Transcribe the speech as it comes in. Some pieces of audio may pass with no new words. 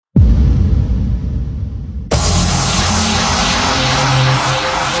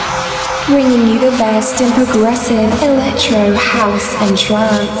bringing you the best in progressive electro, house and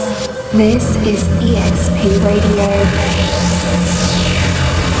trance. This is EXP Radio.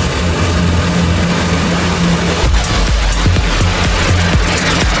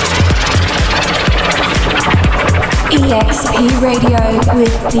 EXP Radio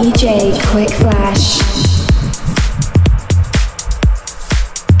with DJ Quickflash.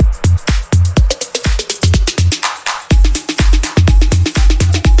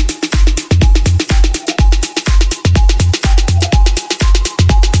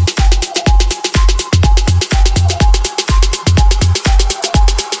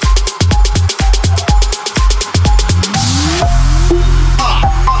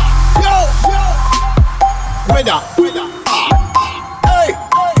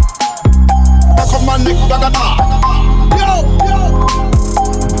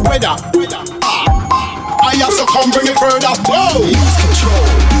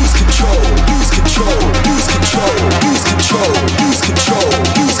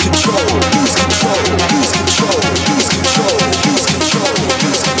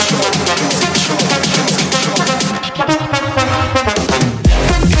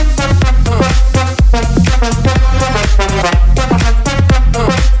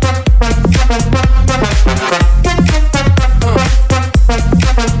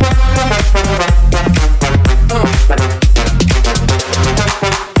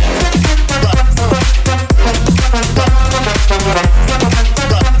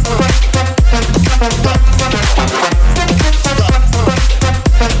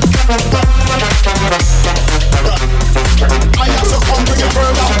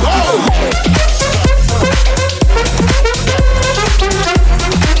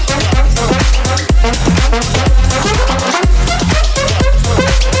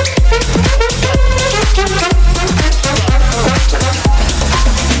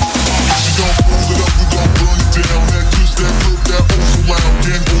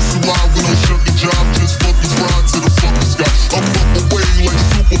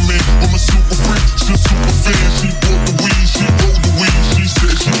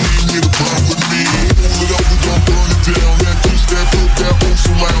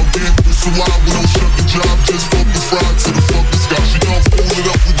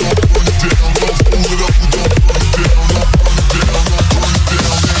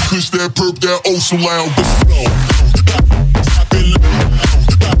 So loud,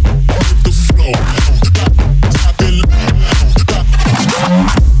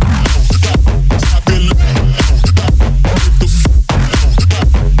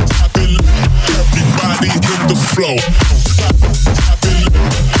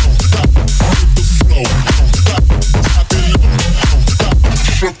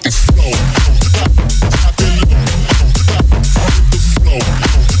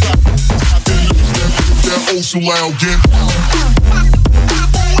 so loud, get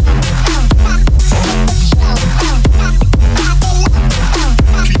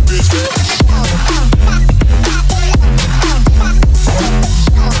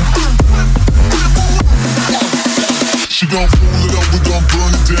she gon' fool it up, we gon'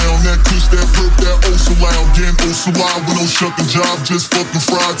 burn it down. That kush, that perk, that oh so loud, getting oh so loud with no shucking job, just fucking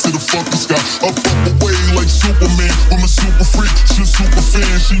fried to the fucking sky. Up away like Superman, I'm a super freak, she a super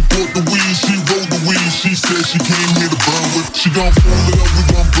fan. She bought the weed, she rolled the weed, she said she came here to burn with. She gon' fool it up, we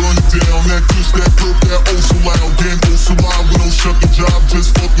gon' burn it down. That kush, that perk, that oh so loud, getting oh so loud with no shucking job,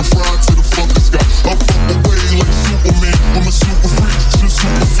 just fucking fried to the fucking sky. Up away like Superman, I'm a super freak, she a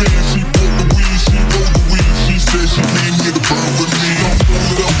super fan. She bought the weed, she rolled the weed, she said she came here to burn with me. Don't fool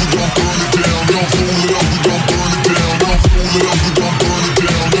it up, we gon' burn it down. Don't fool it up, we gon' burn it down. Don't fool it up, we gon' burn it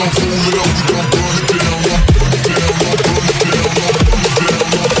down. Don't fool it up, we gon' burn it down. Don't burn it down, don't burn it down, don't burn it down, don't burn it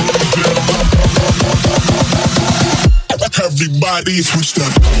down. Everybody switch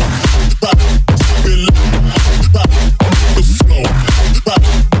that. Pop, pop, the flow. Pop,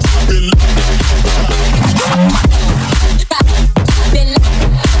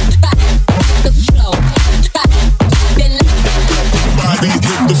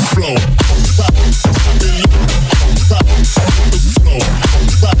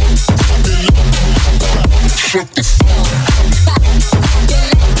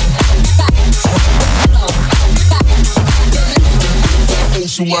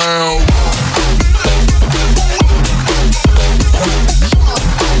 So loud.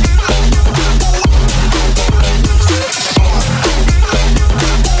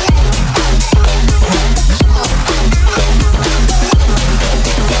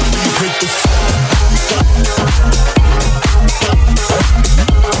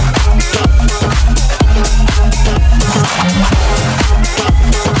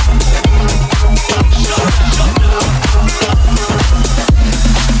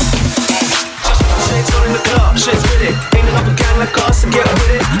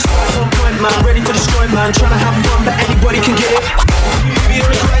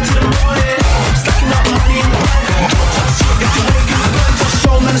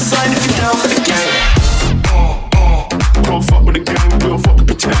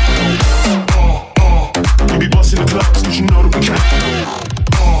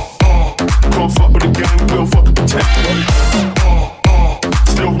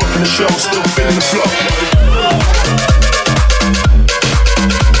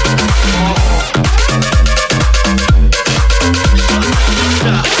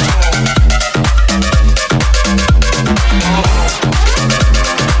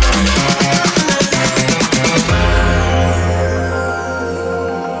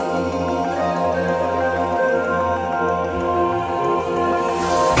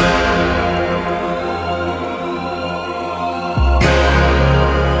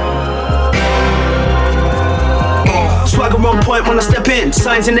 point when I step in.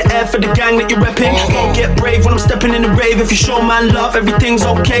 Signs in the air for the gang that you're repping. Don't get brave when I'm stepping in the rave. If you show man love, everything's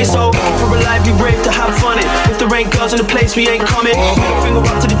okay. So for a lively rave to have fun in. If there ain't girls in the place, we ain't coming. Middle finger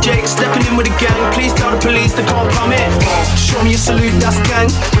up to the Jake, stepping in with the gang. Please tell the police to come come in. Show me a salute, that's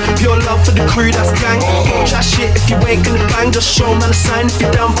gang. Pure love for the crew, that's gang. Don't chat shit if you ain't gonna bang. Just show man a sign if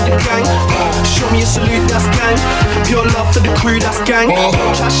you're down for the gang. Show me a salute, that's gang. Pure love for the crew, that's gang. Don't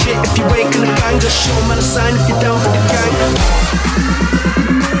chat shit if you ain't gonna bang. Just show man a sign if you're down for the gang.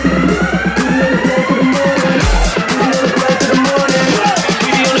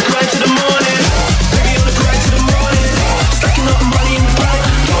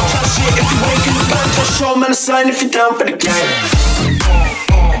 Show man a sign if you're down for the gang.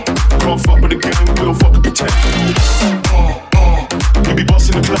 Can't fuck with the gang, we don't fuck with the tech. We be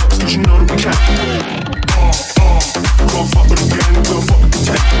bossing the clubs, cause you know that we can. Can't fuck with the gang, we don't fuck with the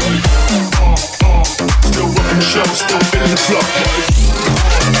tech. Still rocking the show, still feeling the flow.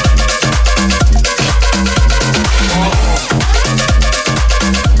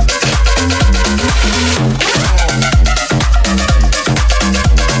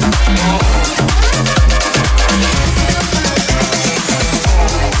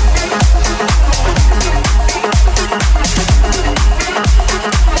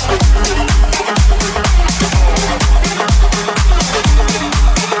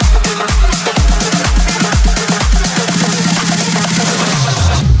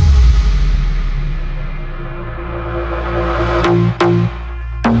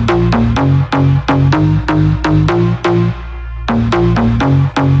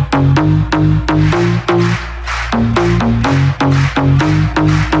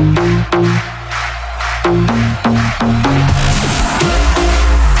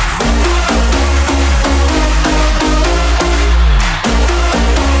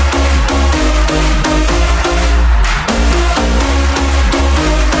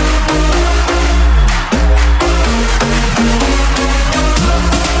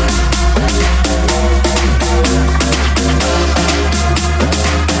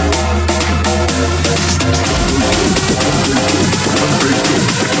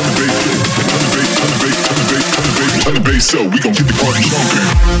 So we gon' get the party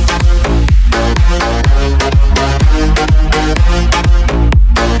jumping.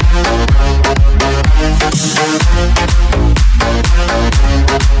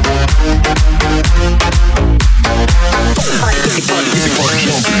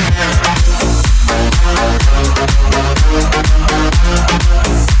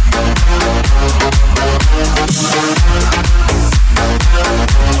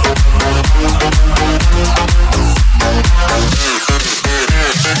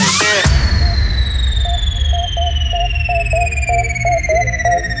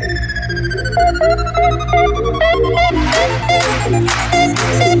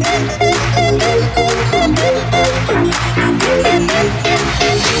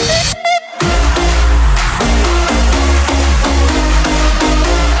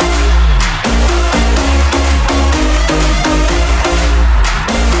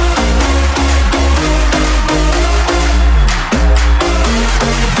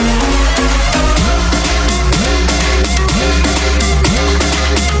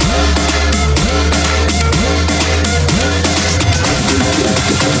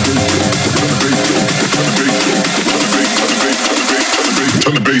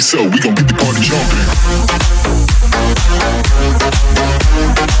 So we gon' get the party jumping.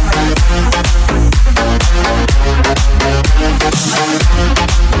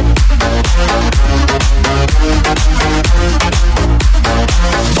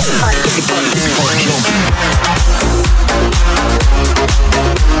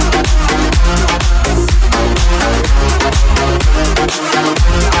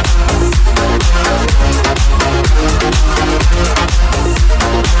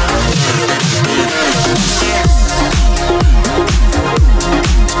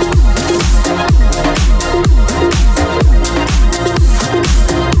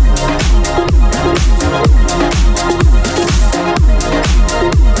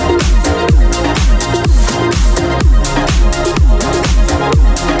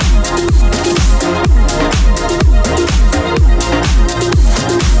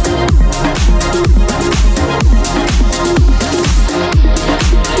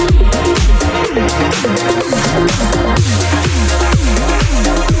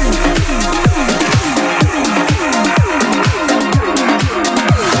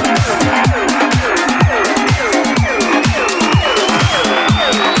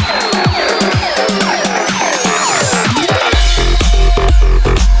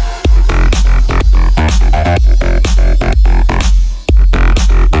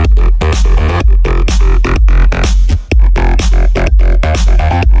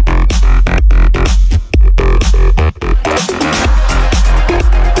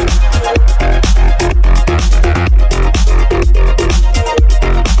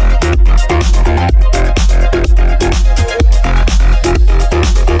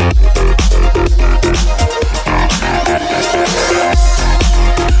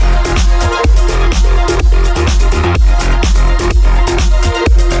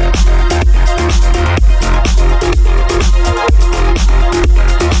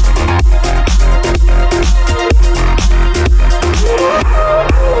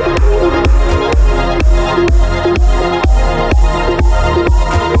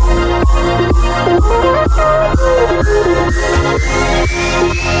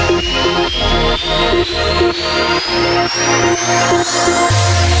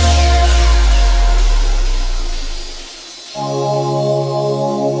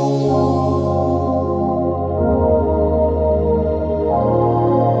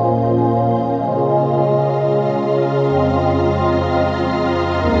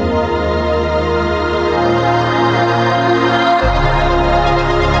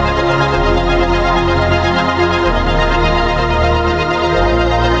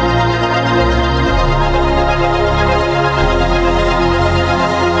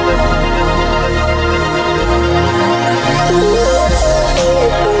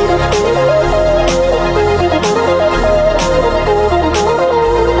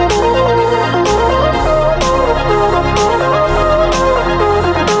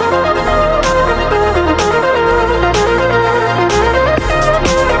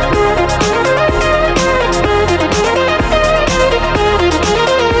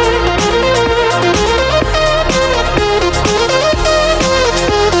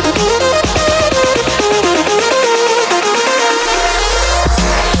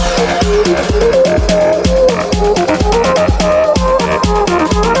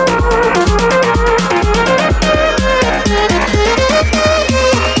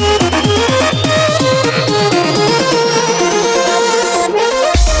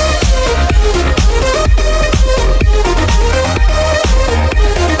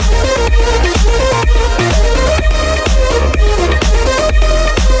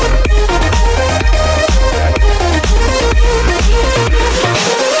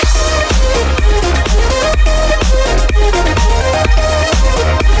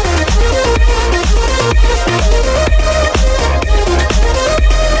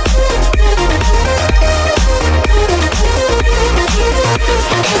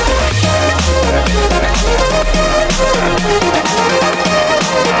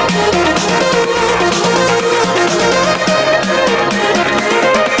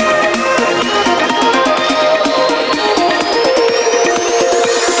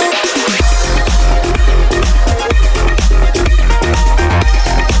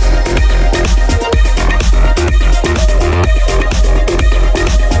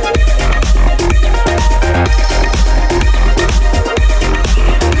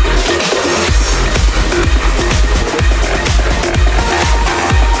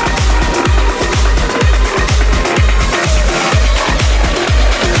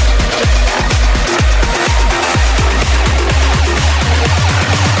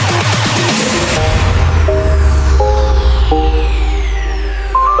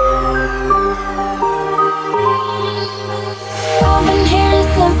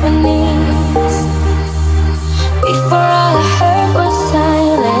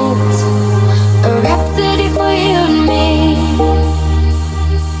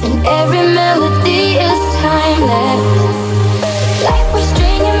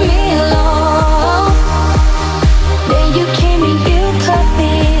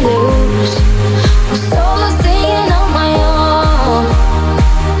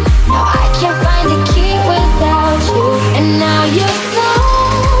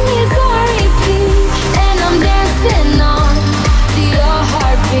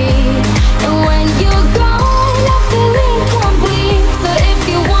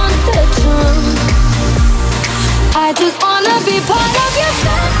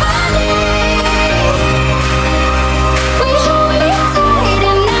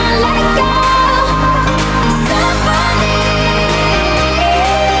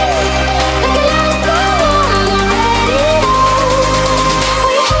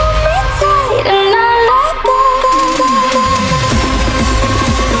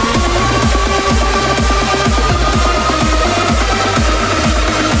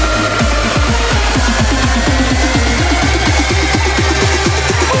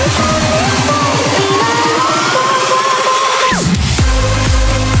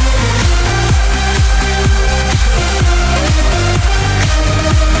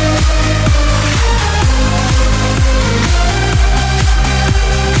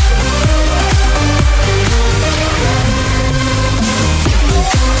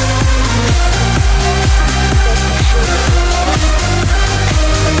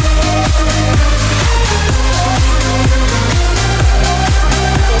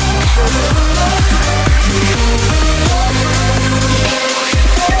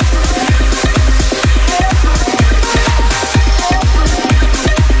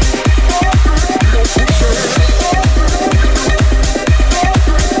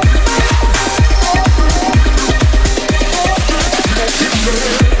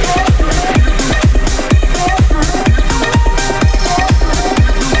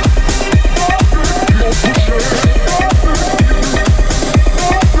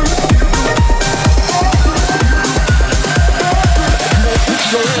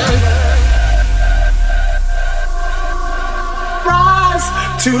 To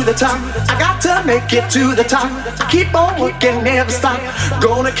the top, I got to make it to the top. I keep on working, never stop.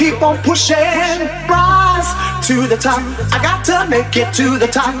 Gonna keep on pushing. Rise to the top, I got to make it to the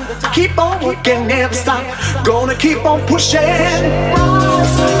top. I keep on working, never stop. Gonna keep on pushing.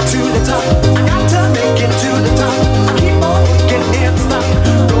 Rise to the top, I got to make it to the top. I keep on working, never stop.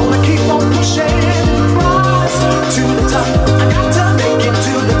 Gonna keep on pushing. Rise to the top, I got to make it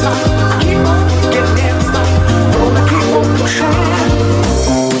to the top. I keep on working, never stop. Gonna keep on pushing.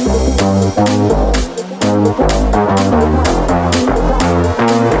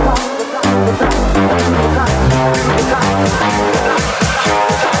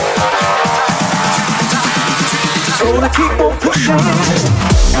 Gonna keep on pushing.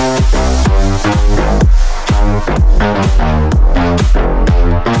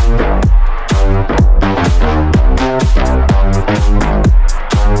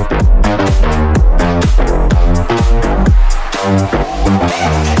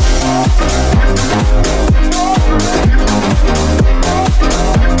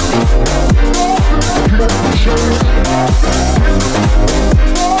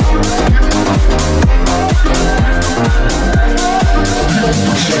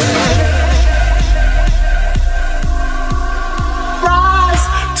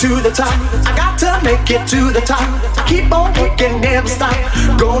 To the top, I got to make it to the top. Keep on working, never stop.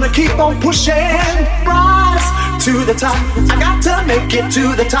 Gonna keep on pushing. Rise to the top, I got to make it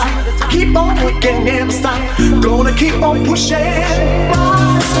to the top. Keep on working, never stop. Gonna keep on pushing.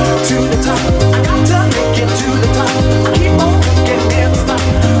 Rise to the top, I got to make it to the top. Keep on working, never stop.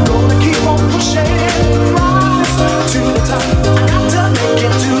 Gonna keep on pushing. Rise to the top, I got to make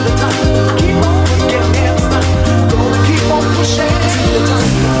it to the top. Keep on working, never stop. Gonna keep on pushing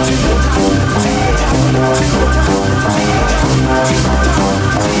to the top.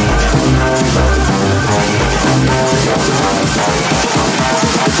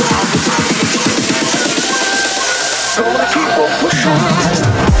 Gonna keep on pushing.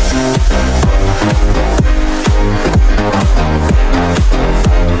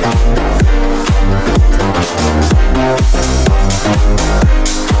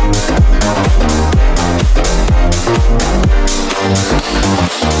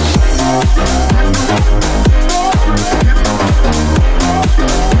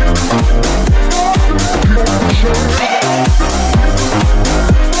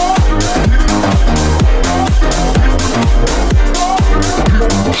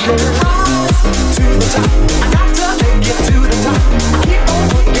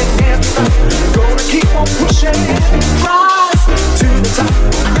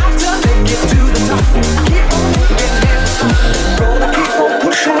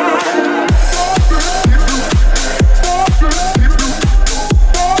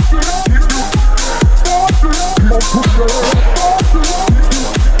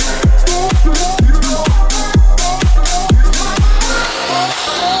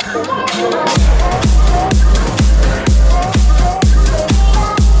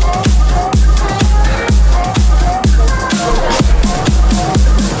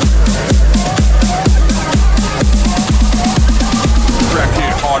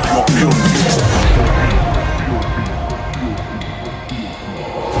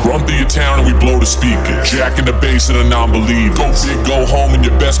 Jacking the bass of the non-believer. Go big, go home, and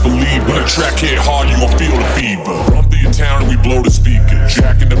you best believe when a track hit hard, you gon' feel the fever. Run through your town and we blow the speaker.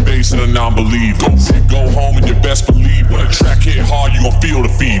 Jacking the bass of the non-believer. Go big, go home, and you best believe when a track hit hard, you gon' feel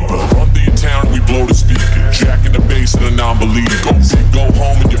the fever. Run through your town and we blow the speaker. Jacking the bass of the non-believer. Go big, go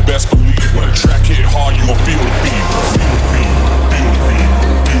home, and you best believe when a track hit hard, you gon' feel the fever. Feel the fever. Feel the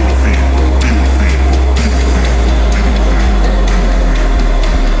fever. Feel the fever.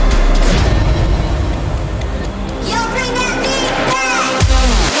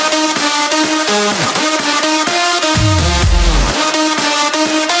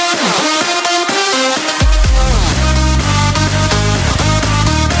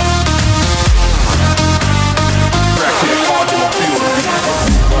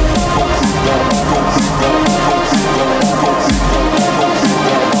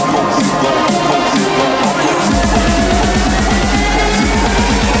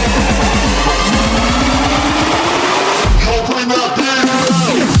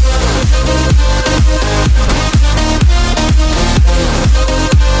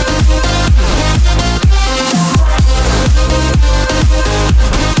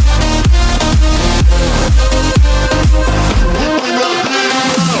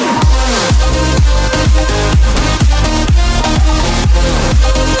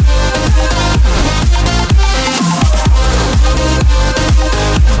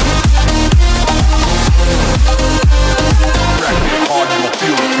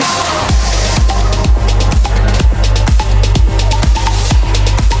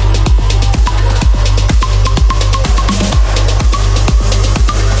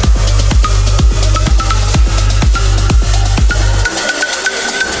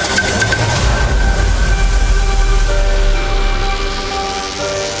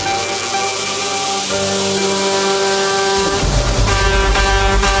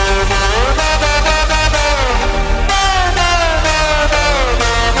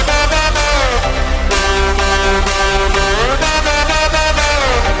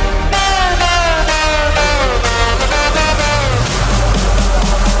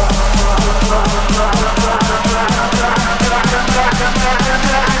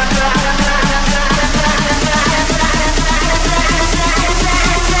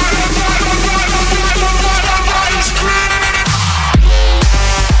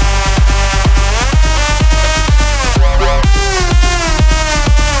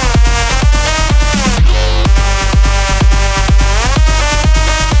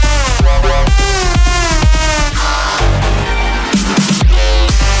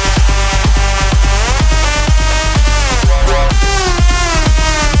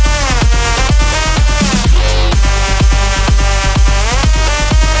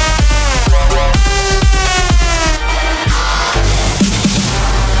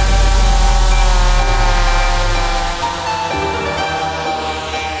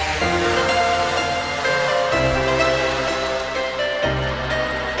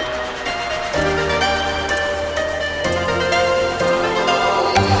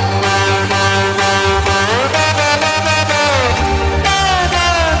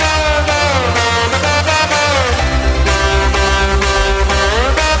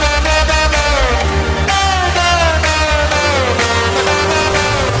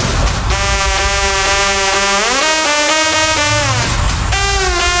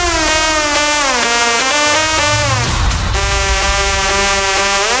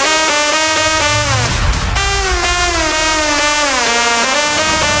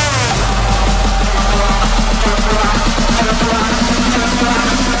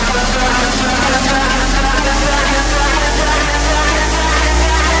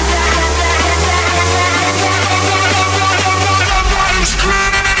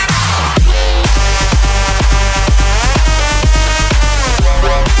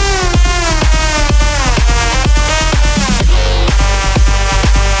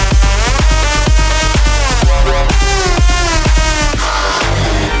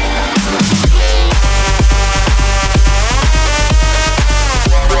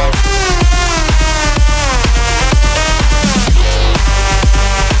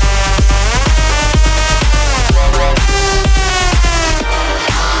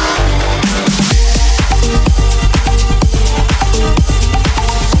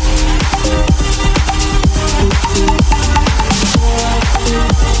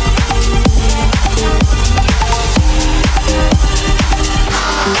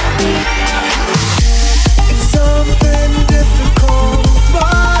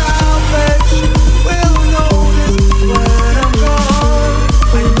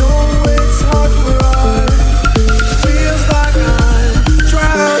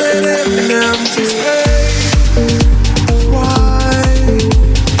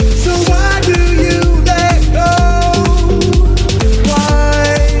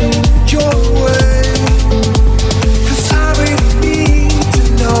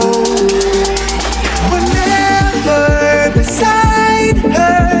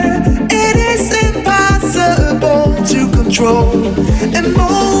 control.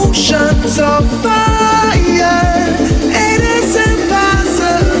 Emotions of fire, it is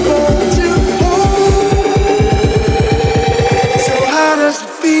impossible to hold. So how does it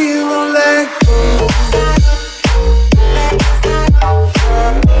feel to let go?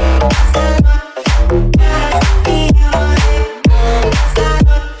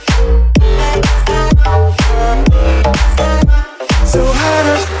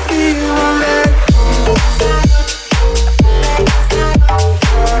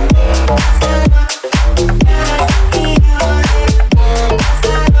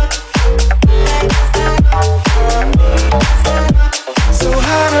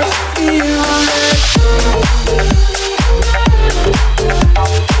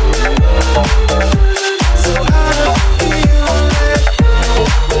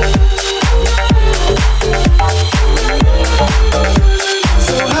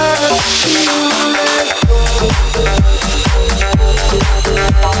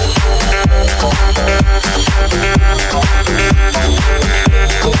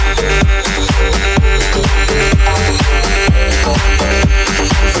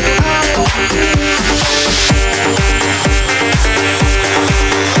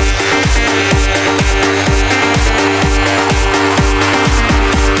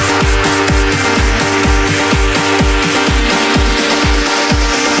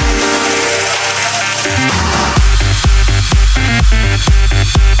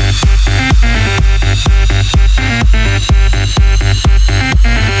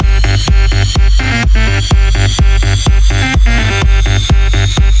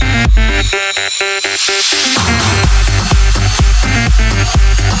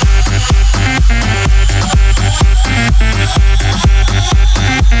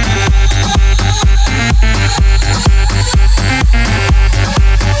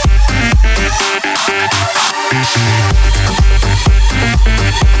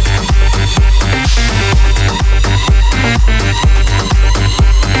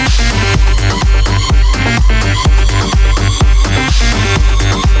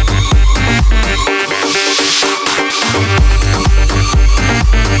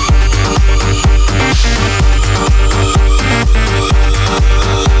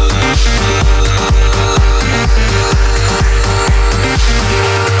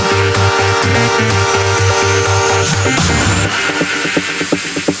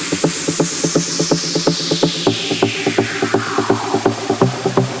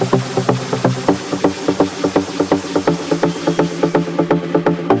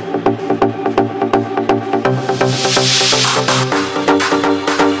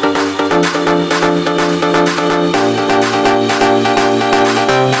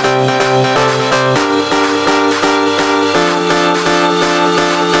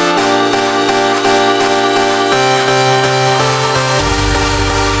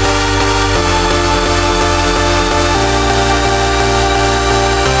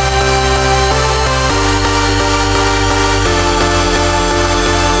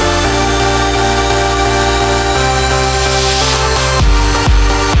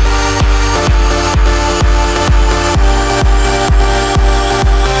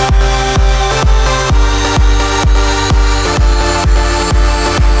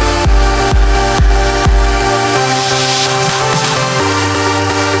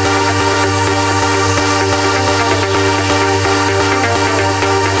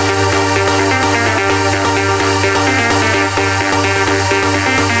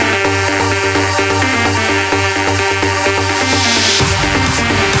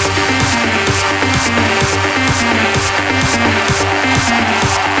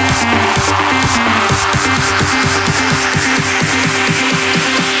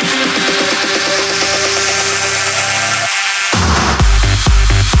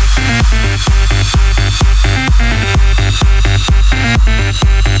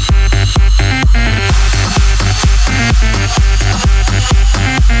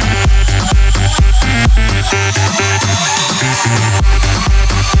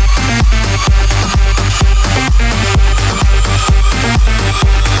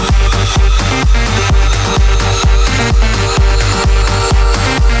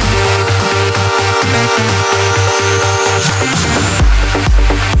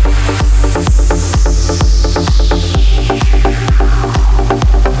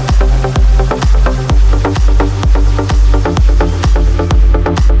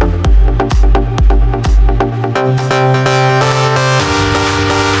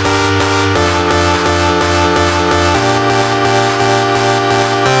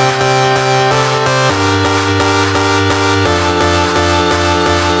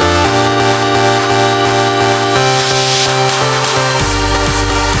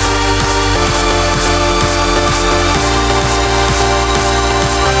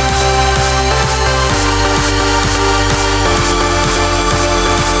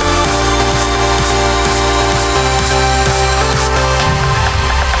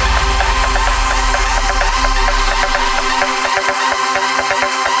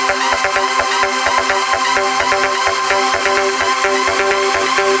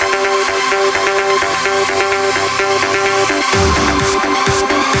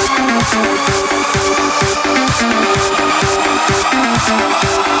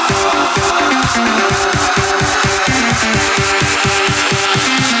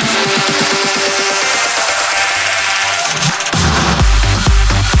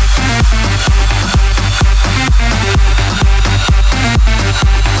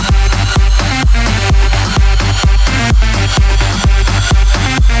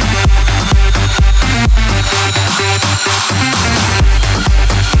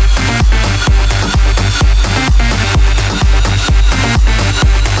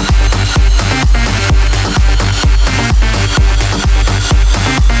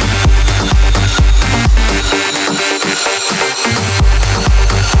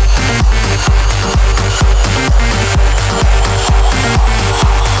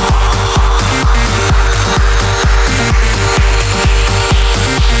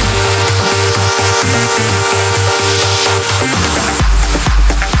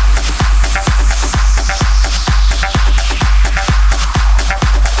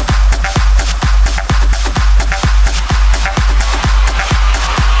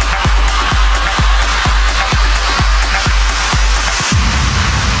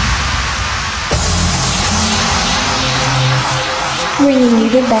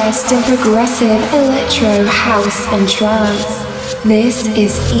 the best in progressive electro, house and trance. This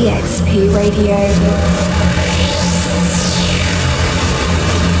is EXP Radio.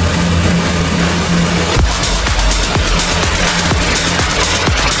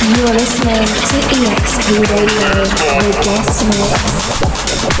 You're listening to EXP Radio with guest mix.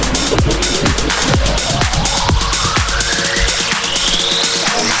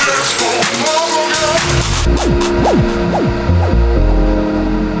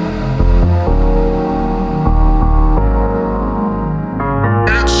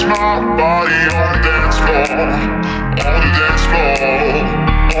 It's my body on the dance floor, on the dance floor,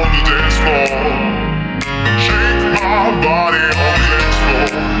 on the dance floor. Shake my body on the dance floor,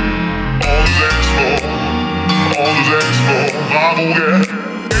 on the dance floor, on the dance floor. I will get.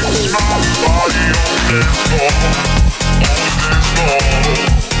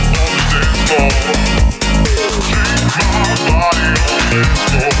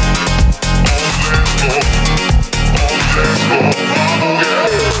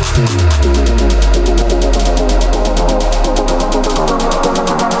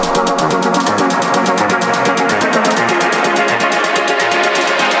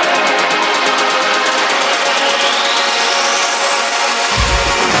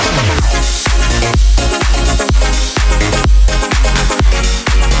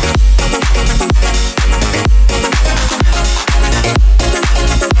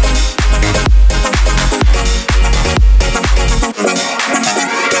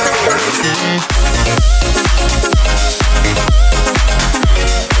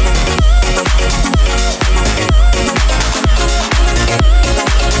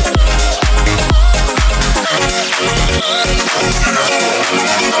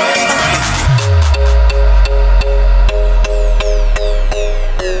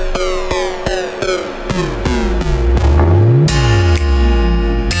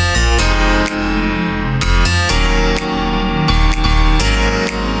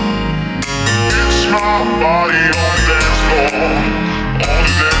 It's my body on the dance floor, on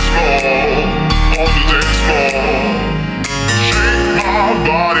the dance floor, on the dance floor. Shake my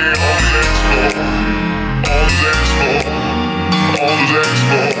body on the dance floor, on the dance floor, on the dance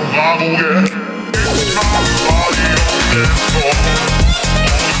floor. I will get.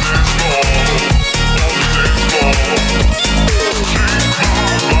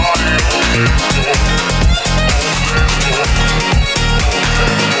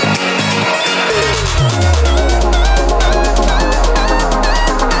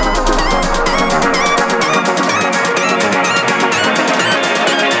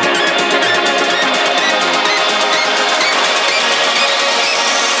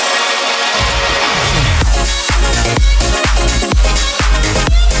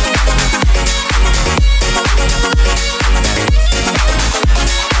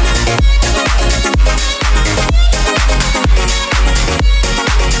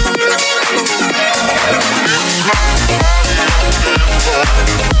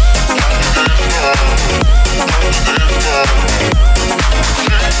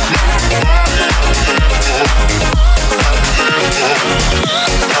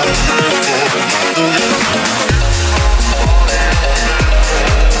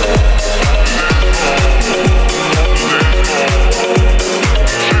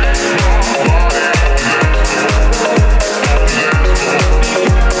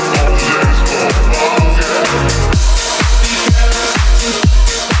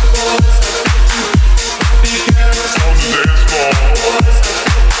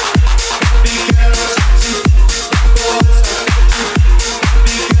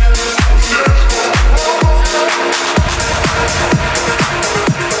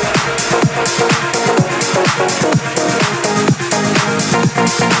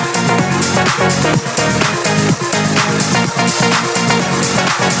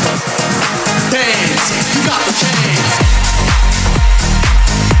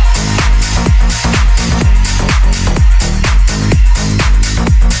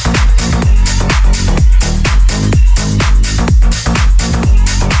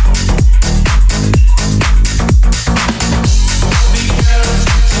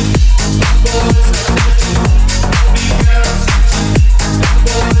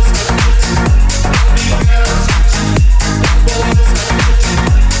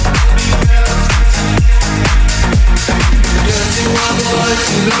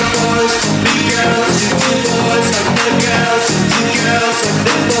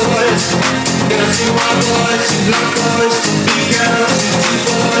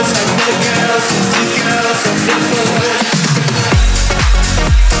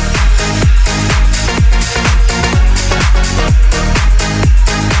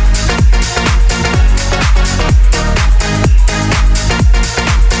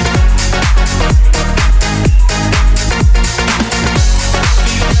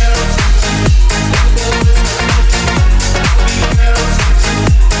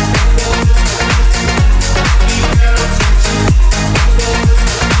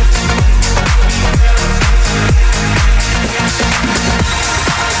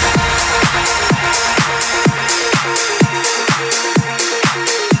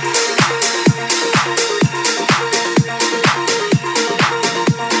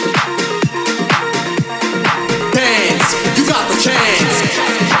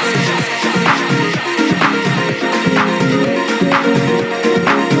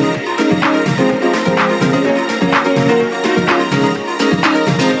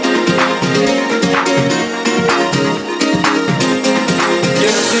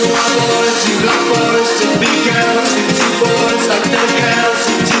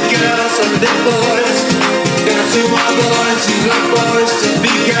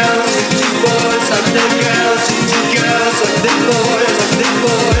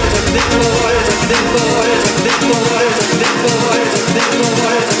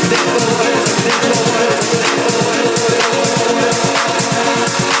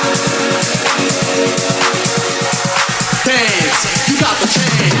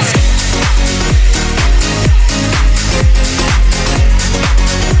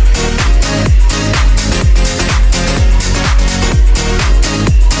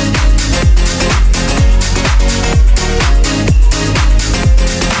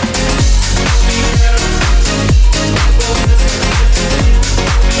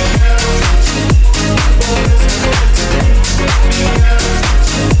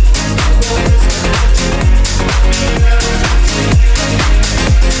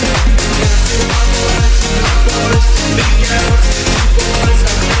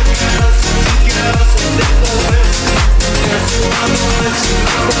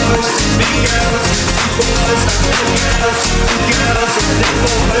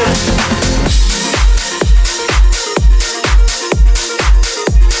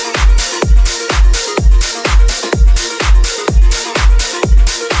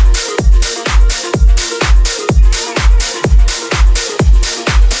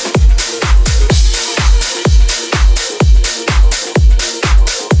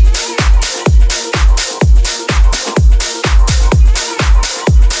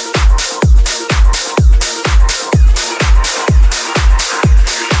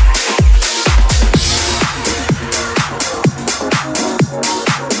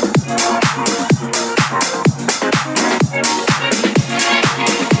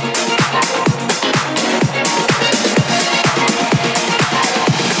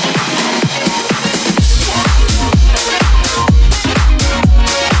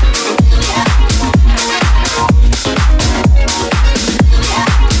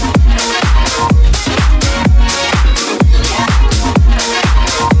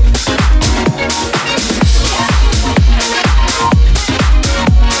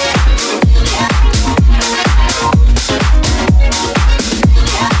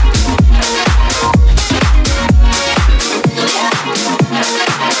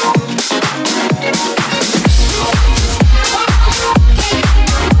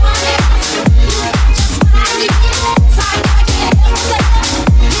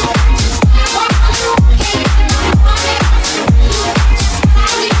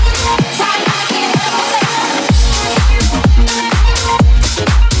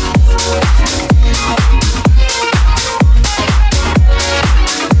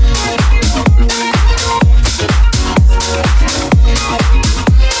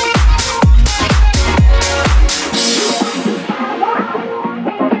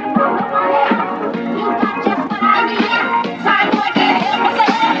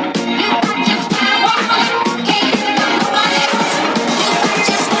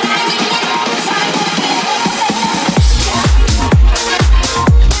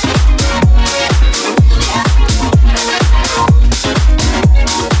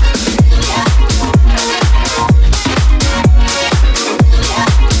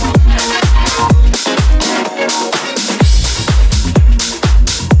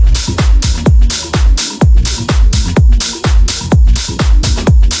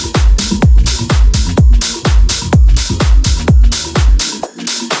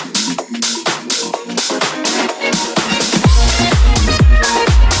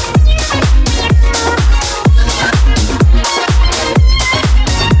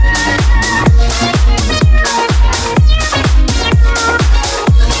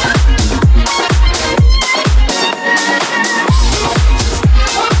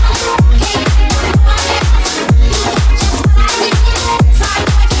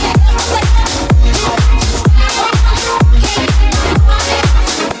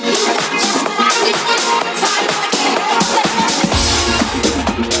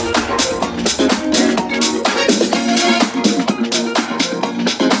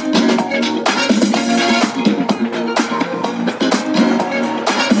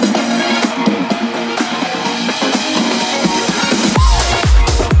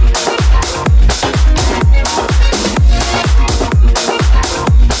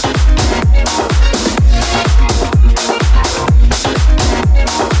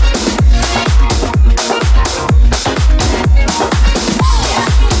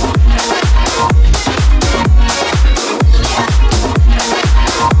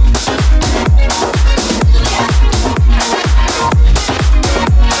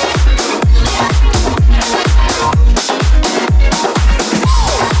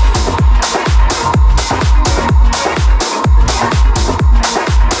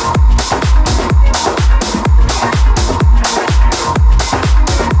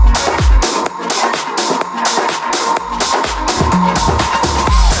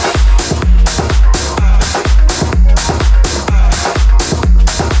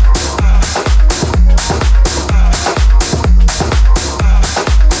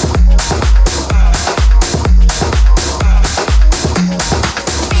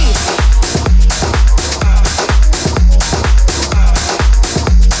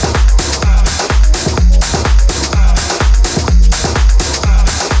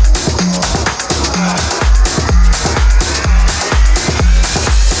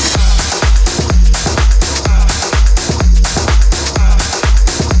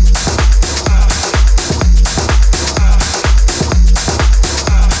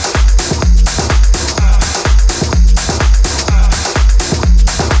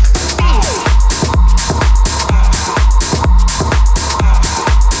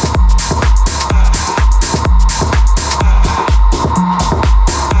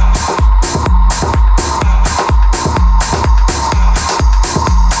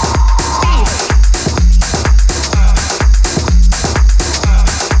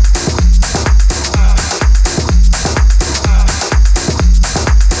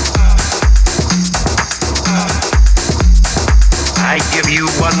 you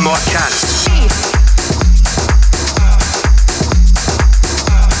one more chance.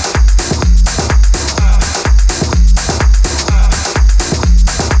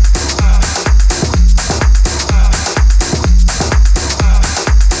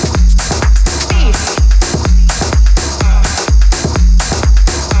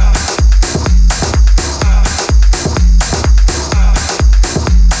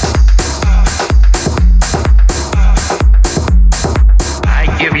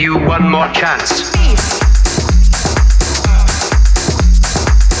 One more chance.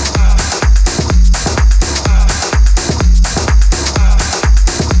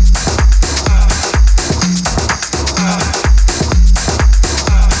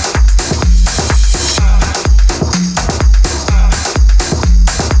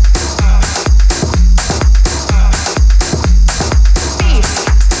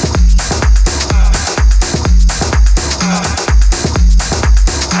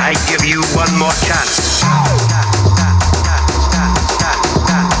 One more chance.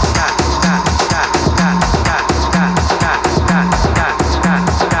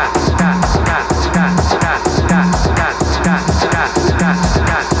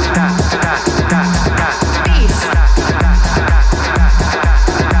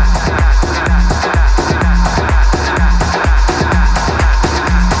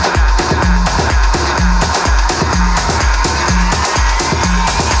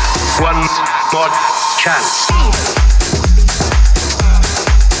 Chance.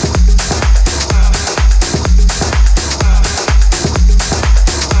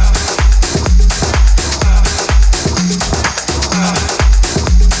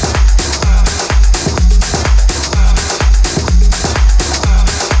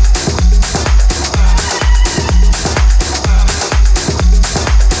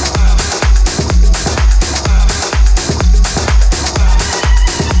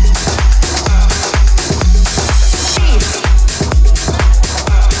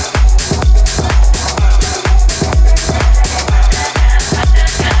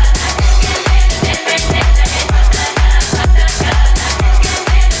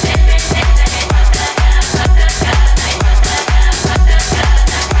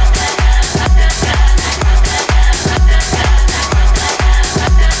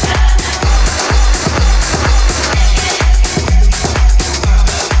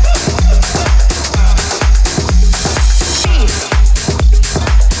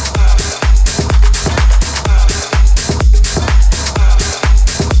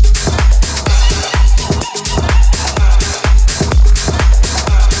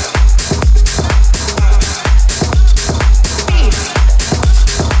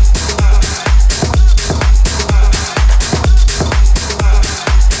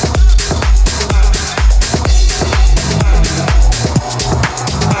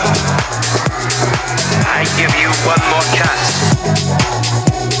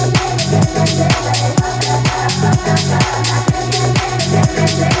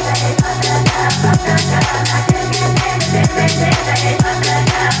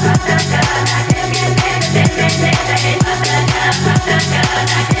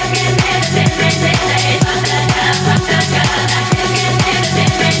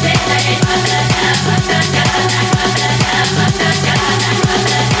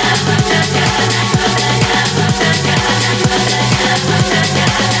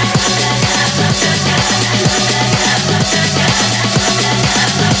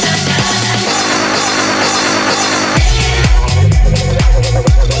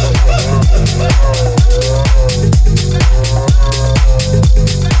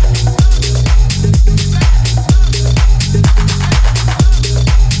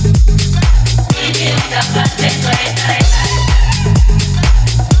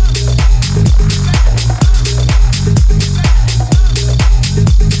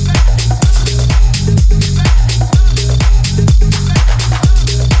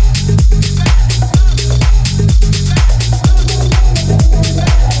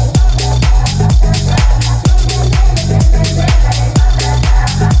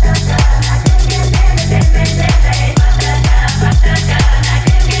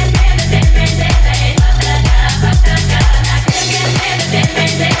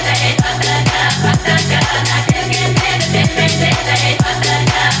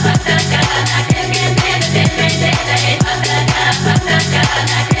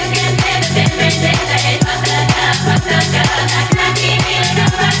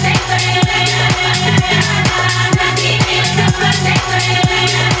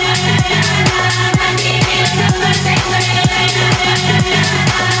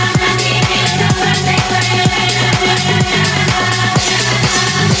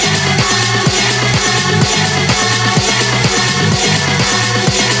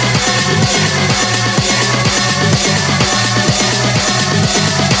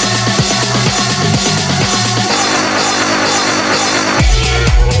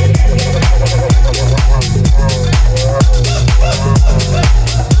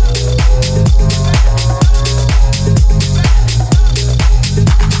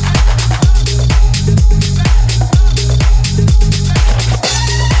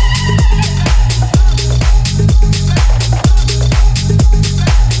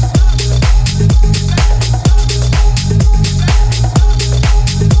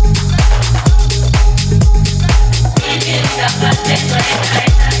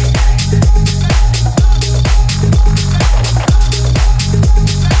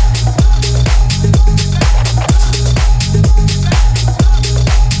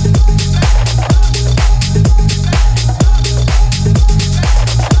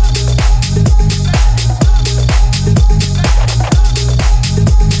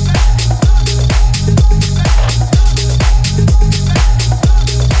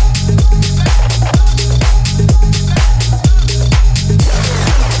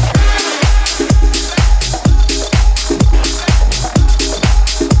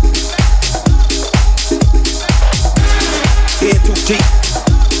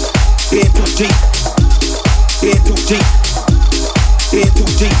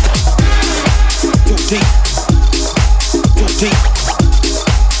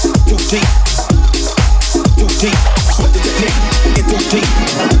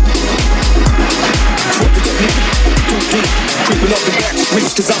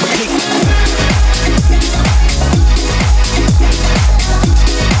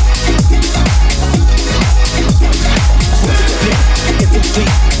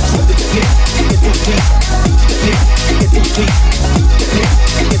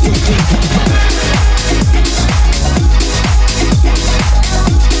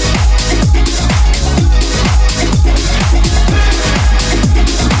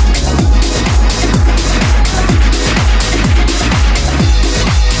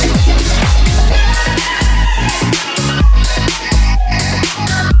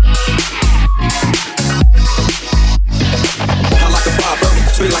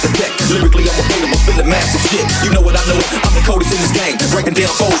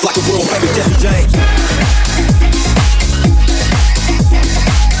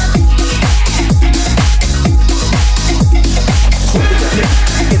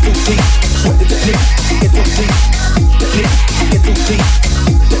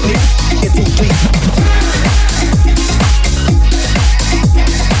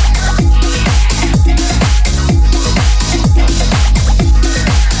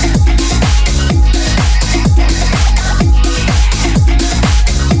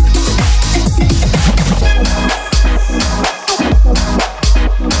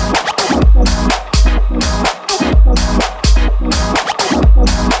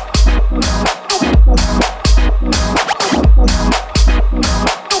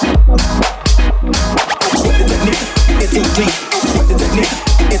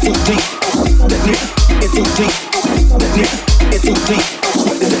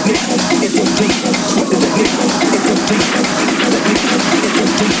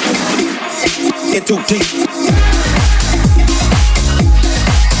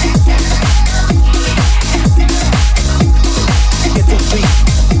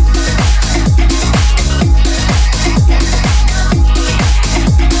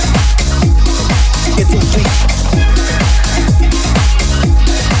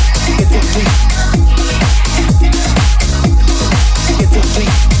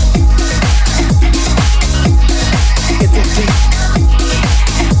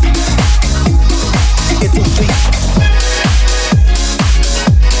 It's